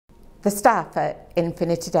The staff at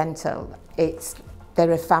Infinity Dental,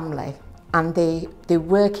 they're a family, and the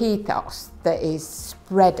work ethos that is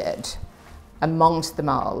spreaded amongst them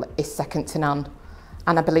all is second to none.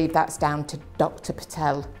 And I believe that's down to Dr.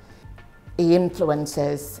 Patel. He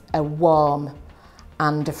influences a warm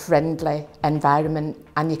and a friendly environment,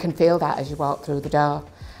 and you can feel that as you walk through the door.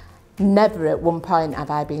 Never at one point have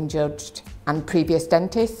I been judged, and previous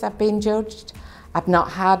dentists have been judged. I've not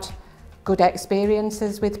had good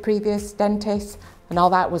experiences with previous dentists, and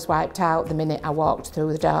all that was wiped out the minute I walked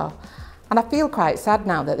through the door. And I feel quite sad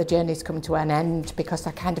now that the journey's come to an end, because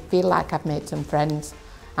I kind of feel like I've made some friends,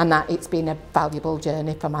 and that it's been a valuable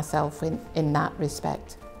journey for myself in that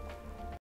respect.